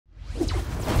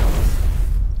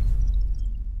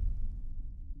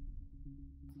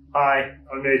Hi,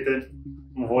 I'm Nathan.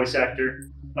 I'm a voice actor.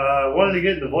 I wanted to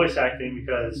get into voice acting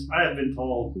because I have been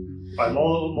told by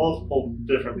multiple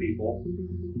different people,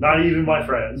 not even my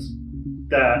friends,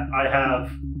 that I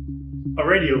have a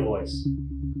radio voice,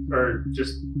 or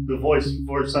just the voice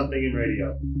for something in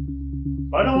radio.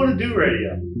 I don't want to do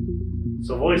radio,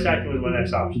 so voice acting was my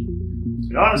next option.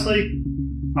 And honestly,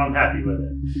 I'm happy with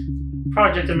it.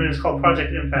 Project I'm in is called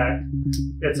Project Impact.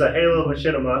 It's a Halo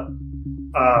machinima.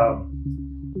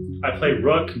 I play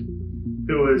Rook,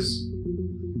 who is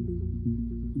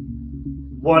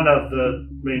one of the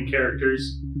main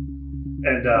characters,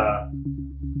 and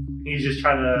he's just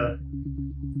trying to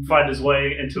find his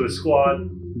way into a squad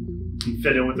and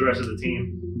fit in with the rest of the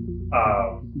team.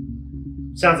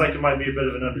 Sounds like it might be a bit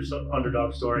of an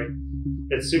underdog story.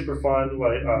 It's super fun.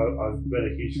 I've been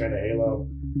a huge fan of Halo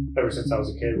ever since I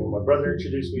was a kid. When my brother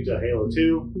introduced me to Halo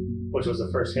 2, which was the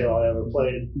first Halo I ever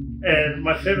played. And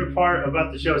my favorite part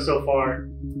about the show so far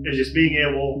is just being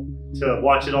able to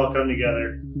watch it all come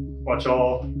together, watch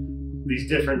all these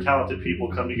different talented people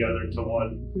come together into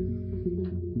one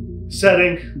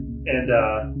setting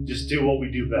and just do what we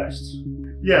do best.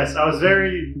 Yes, I was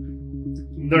very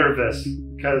nervous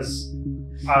because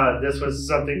this was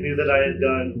something new that I had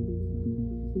done,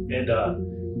 and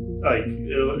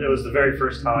it was the very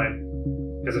first time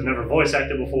because I've never voice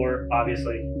acted before,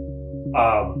 obviously.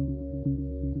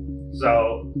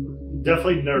 So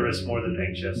definitely nervous more than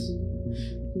anxious.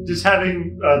 Just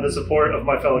having the support of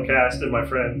my fellow cast and my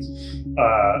friends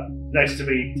next to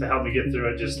me to help me get through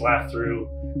it, just laugh through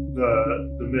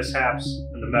the mishaps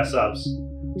and the mess ups,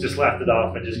 just laughed it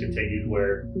off and just continued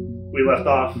where we left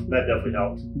off. That definitely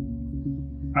helped.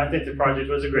 I think the project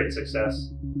was a great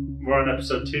success. We're on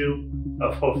episode 2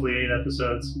 of hopefully 8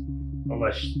 episodes,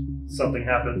 unless something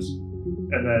happens,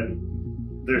 and then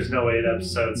there's no 8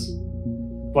 episodes.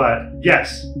 But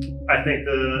yes, I think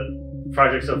the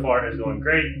project so far is going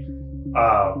great.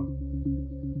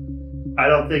 I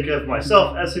don't think of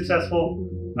myself as successful.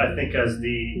 I think as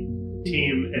the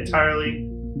team entirely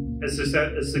is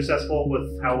successful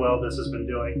with how well this has been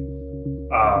doing.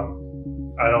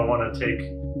 I don't want to take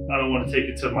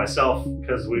it to myself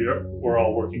because we're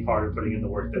all working hard and putting in the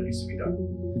work that needs to be done.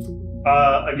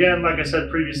 Again, like I said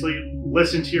previously,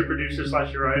 listen to your producers /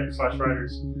 writers.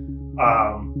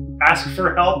 Ask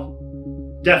for help,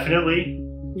 definitely,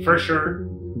 for sure.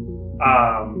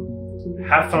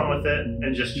 Have fun with it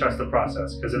and just trust the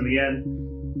process, because in the end,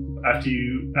 after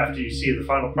you see the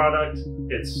final product,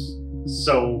 it's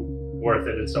so worth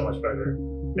it. It's so much better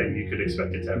than you could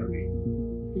expect it to ever be.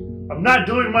 I'm not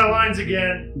doing my lines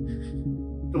again.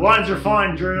 The lines are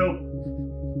fine, Drew.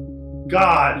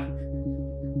 God.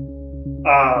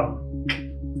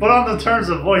 But on the terms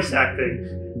of voice acting,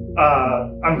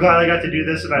 I'm glad I got to do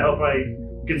this, and I hope I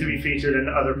get to be featured in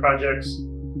other projects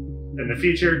in the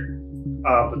future.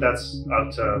 But that's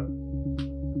up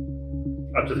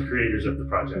to the creators of the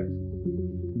project.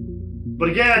 But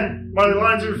again, my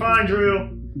lines are fine, Drew.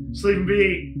 Just leave them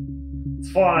be. It's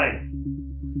fine.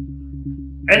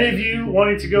 Any of you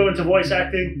wanting to go into voice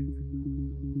acting,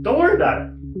 don't worry about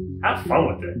it. Have fun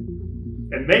with it.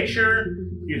 And make sure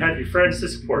you have your friends to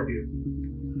support you.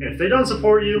 And if they don't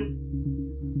support you,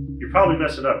 you're probably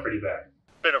messing up pretty bad.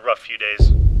 Been a rough few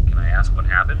days. Can I ask what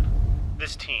happened?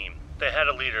 This team, they had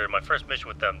a leader, and my first mission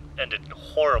with them ended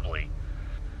horribly.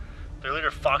 Their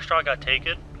leader, Foxtrot, got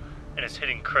taken, and is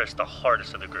hitting Chris the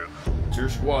hardest of the group. Your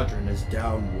squadron is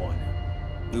down 1.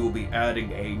 We will be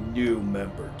adding a new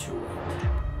member to it.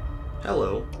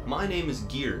 Hello, my name is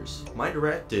Gears. My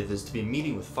directive is to be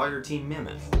meeting with Fire Team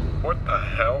Mammoth. What the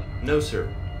hell? No sir,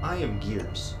 I am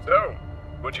Gears. So,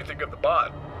 what'd you think of the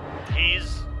bot?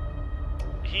 He's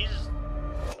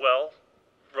well,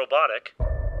 robotic.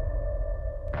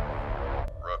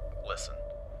 Rook, listen.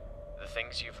 The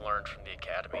things you've learned from the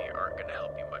Academy aren't going to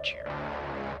help you much here.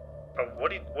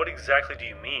 What exactly do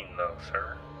you mean, though,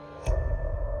 sir?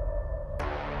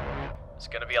 There's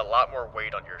going to be a lot more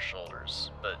weight on your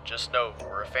shoulders, but just know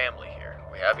we're a family here.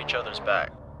 We have each other's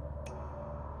back.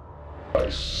 I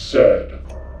said.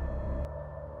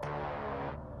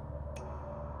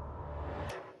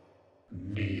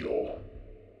 Kneel.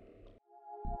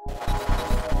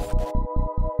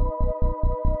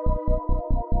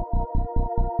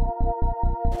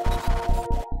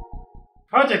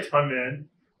 Project I'm in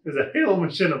is a Halo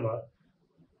machinima.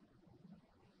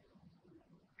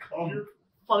 Called your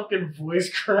fucking voice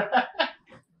crack.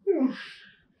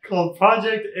 Called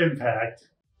Project Impact.